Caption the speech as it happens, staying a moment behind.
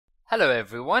Hello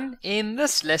everyone, in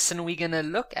this lesson we're going to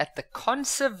look at the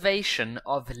conservation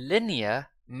of linear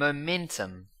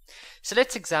momentum. So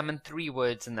let's examine three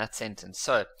words in that sentence.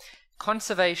 So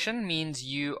conservation means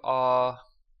you are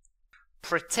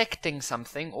protecting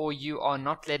something or you are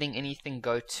not letting anything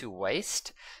go to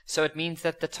waste. So it means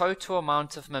that the total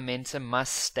amount of momentum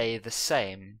must stay the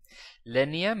same.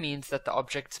 Linear means that the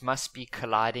objects must be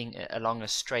colliding along a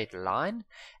straight line,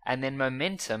 and then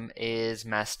momentum is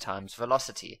mass times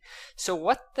velocity. So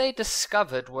what they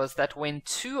discovered was that when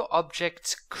two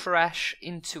objects crash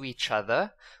into each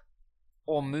other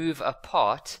or move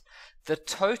apart, the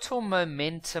total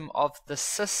momentum of the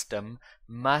system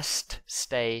must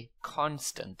stay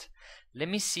constant. Let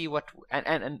me see what,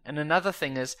 and another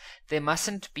thing is there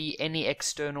mustn't be any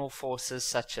external forces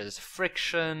such as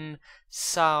friction,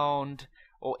 sound,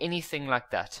 or anything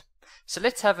like that. So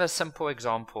let's have a simple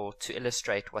example to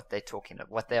illustrate what they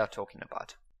are talking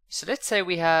about. So let's say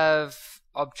we have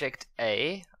object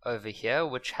A over here,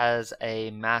 which has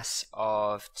a mass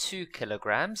of 2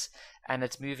 kilograms, and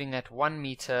it's moving at 1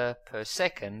 meter per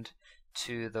second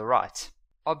to the right.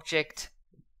 Object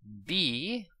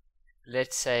B,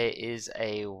 let's say, is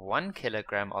a 1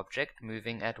 kilogram object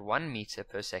moving at 1 meter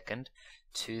per second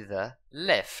to the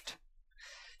left.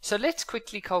 So let's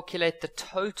quickly calculate the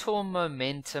total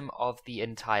momentum of the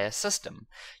entire system.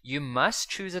 You must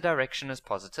choose a direction as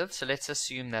positive, so let's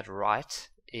assume that right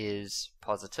is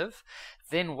positive.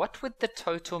 Then what would the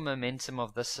total momentum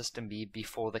of this system be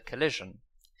before the collision?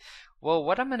 Well,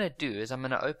 what I'm going to do is I'm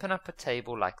going to open up a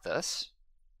table like this.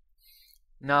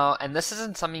 Now, and this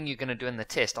isn't something you're going to do in the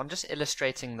test, I'm just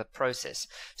illustrating the process.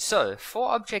 So, for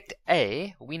object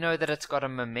A, we know that it's got a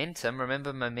momentum.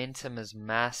 Remember, momentum is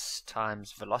mass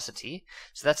times velocity.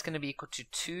 So that's going to be equal to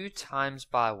 2 times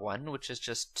by 1, which is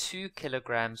just 2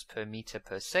 kilograms per meter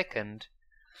per second.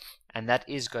 And that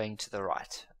is going to the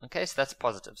right. Okay, so that's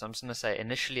positive. So I'm just going to say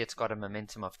initially it's got a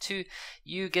momentum of 2.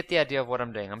 You get the idea of what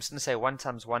I'm doing. I'm just going to say 1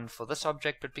 times 1 for this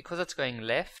object, but because it's going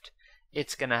left,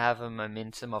 it's going to have a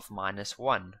momentum of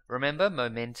 -1. Remember,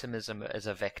 momentum is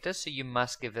a vector, so you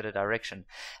must give it a direction.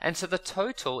 And so the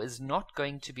total is not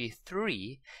going to be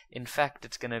 3. In fact,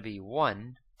 it's going to be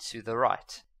 1 to the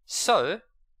right. So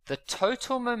the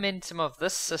total momentum of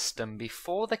this system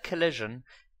before the collision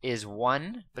is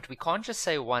 1, but we can't just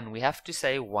say 1, we have to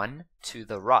say 1 to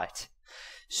the right.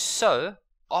 So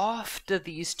after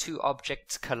these two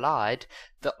objects collide,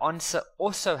 the answer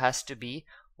also has to be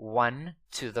 1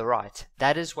 to the right.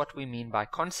 That is what we mean by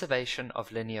conservation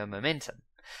of linear momentum.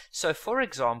 So for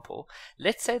example,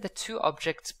 let's say the two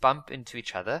objects bump into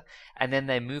each other and then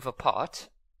they move apart.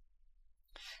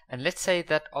 And let's say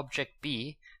that object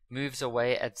B moves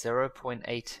away at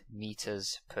 0.8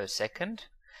 meters per second,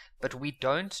 but we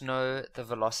don't know the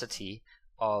velocity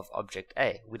of object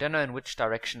A. We don't know in which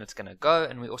direction it's going to go,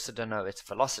 and we also don't know its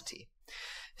velocity.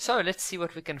 So let's see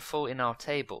what we can fill in our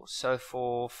table. So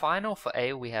for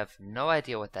A, we have no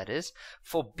idea what that is.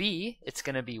 For B, it's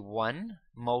going to be 1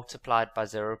 multiplied by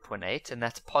 0.8, and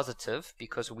that's positive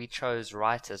because we chose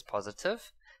right as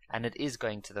positive, and it is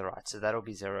going to the right, so that'll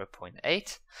be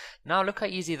 0.8. Now look how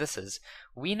easy this is.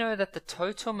 We know that the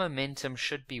total momentum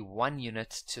should be 1 unit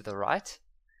to the right,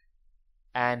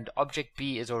 and object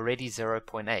B is already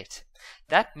 0.8.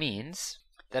 That means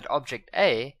that object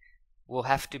A will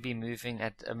have to be moving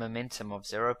at a momentum of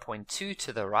 0.2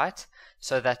 to the right,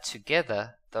 so that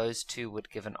together those two would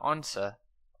give an answer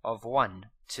of 1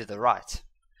 to the right.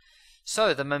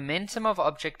 So the momentum of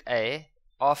object A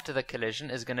after the collision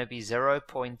is going to be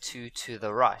 0.2 to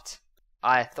the right.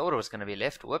 I thought it was going to be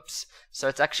left, whoops. So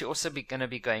it's actually also going to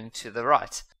be going to the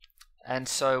right. And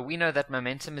so we know that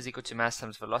momentum is equal to mass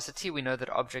times velocity. We know that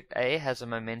object A has a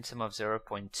momentum of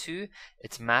 0.2.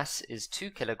 Its mass is 2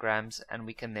 kilograms, and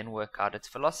we can then work out its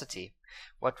velocity.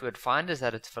 What we would find is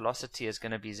that its velocity is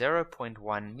going to be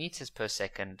 0.1 meters per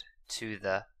second to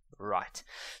the right.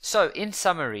 So in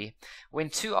summary,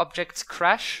 when two objects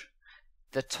crash,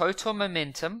 the total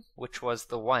momentum, which was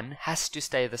the 1, has to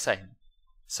stay the same.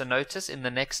 So notice in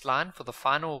the next line for the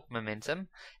final momentum,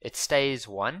 it stays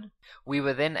 1. We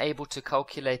were then able to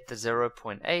calculate the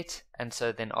 0.8, and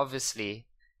so then obviously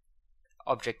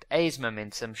object A's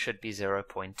momentum should be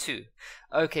 0.2.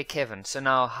 Okay, Kevin, so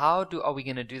now how are we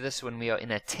going to do this when we are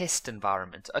in a test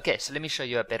environment? Okay, so let me show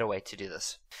you a better way to do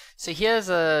this. So here's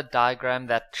a diagram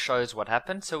that shows what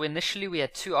happened. So initially we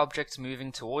had two objects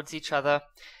moving towards each other,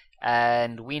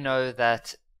 and we know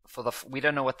that we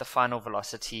don't know what the final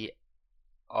velocity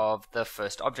of the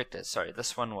first object is. Sorry,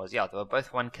 this one was, they were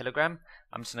both 1 kilogram.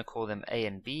 I'm just going to call them A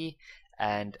and B,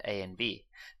 and A and B.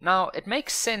 Now, it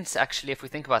makes sense actually if we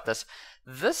think about this.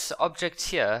 This object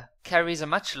here carries a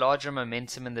much larger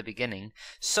momentum in the beginning,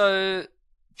 so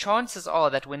chances are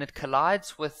that when it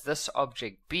collides with this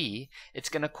object B, it's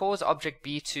going to cause object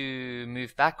B to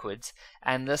move backwards,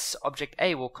 and this object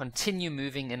A will continue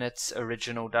moving in its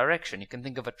original direction. You can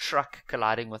think of a truck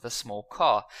colliding with a small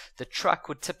car. The truck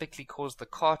would typically cause the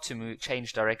car to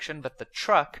change direction, but the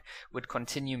truck would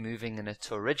continue moving in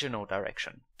its original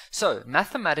direction. So,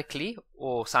 mathematically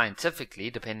or scientifically,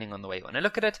 depending on the way you want to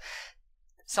look at it,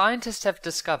 scientists have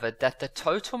discovered that the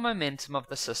total momentum of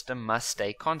the system must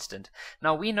stay constant.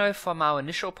 Now, we know from our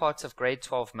initial parts of grade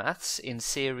 12 maths in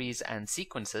series and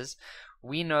sequences,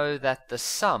 we know that the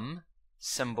sum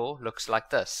symbol looks like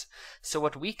this. So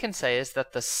what we can say is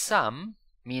that the sum,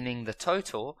 meaning the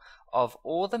total, of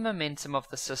all the momentum of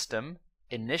the system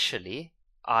initially,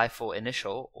 I for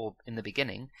initial or in the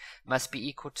beginning, must be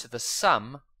equal to the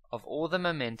sum of all the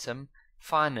momentum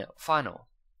final.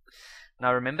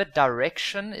 Now remember,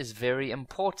 direction is very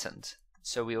important.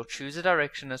 So we'll choose a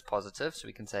direction as positive, so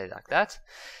we can say it like that.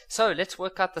 So let's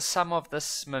work out the sum of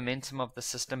this momentum of the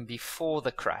system before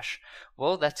the crash.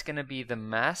 Well, that's going to be the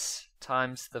mass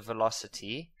times the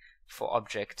velocity for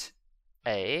object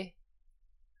A,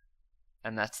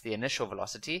 and that's the initial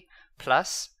velocity,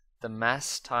 plus the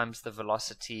mass times the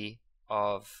velocity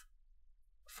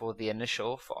for the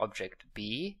initial for object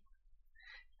B,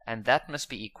 and that must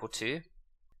be equal to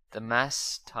the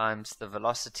mass times the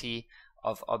velocity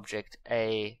of object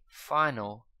A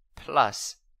final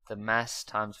plus the mass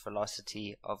times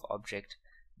velocity of object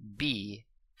B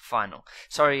final.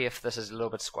 Sorry if this is a little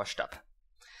bit squashed up.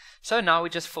 So now we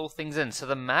just fill things in. So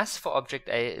the mass for object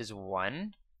A is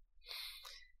 1,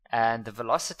 and the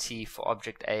velocity for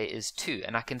object A is 2.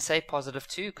 And I can say positive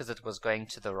 2 because it was going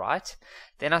to the right.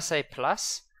 Then I say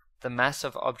plus the mass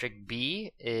of object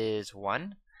B is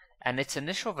 1. And its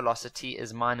initial velocity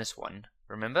is minus 1.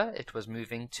 Remember, it was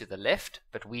moving to the left,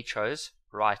 but we chose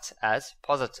right as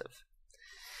positive.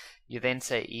 You then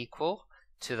say equal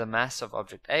to the mass of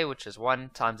object A, which is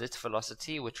 1, times its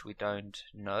velocity, which we don't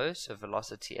know, so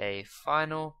velocity A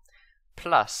final,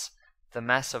 plus the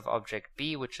mass of object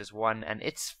B, which is 1, and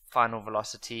its final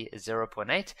velocity is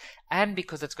 0.8, and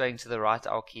because it's going to the right,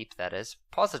 I'll keep that as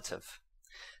positive.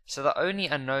 So the only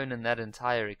unknown in that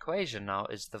entire equation now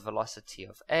is the velocity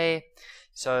of A.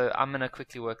 So I'm going to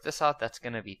quickly work this out. That's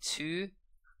going to be 2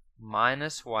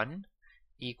 minus 1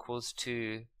 equals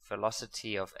to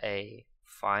velocity of A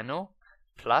final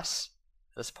plus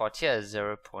this part here is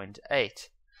 0.8.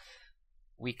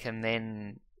 We can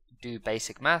then do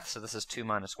basic math. So this is 2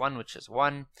 minus 1, which is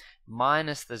 1,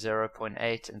 minus the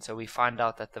 0.8, and so we find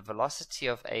out that the velocity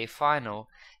of A final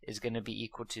is going to be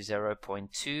equal to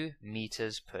 0.2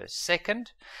 meters per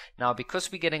second. Now,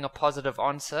 because we're getting a positive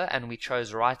answer and we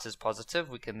chose right as positive,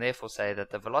 we can therefore say that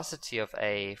the velocity of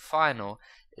A final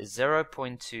is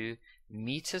 0.2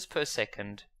 meters per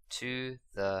second to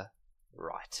the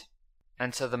right.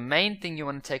 And so the main thing you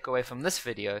want to take away from this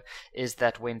video is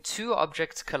that when two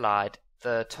objects collide,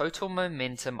 the total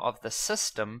momentum of the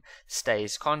system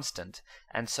stays constant.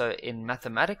 And so in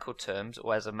mathematical terms,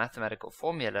 or as a mathematical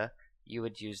formula, you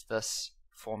would use this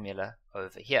formula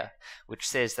over here, which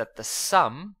says that the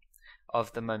sum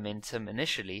of the momentum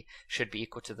initially should be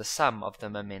equal to the sum of the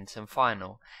momentum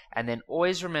final. And then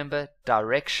always remember,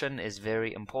 direction is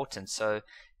very important. So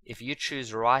if you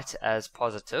choose right as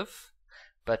positive,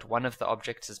 but one of the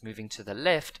objects is moving to the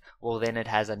left, well then it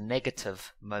has a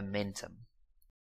negative momentum.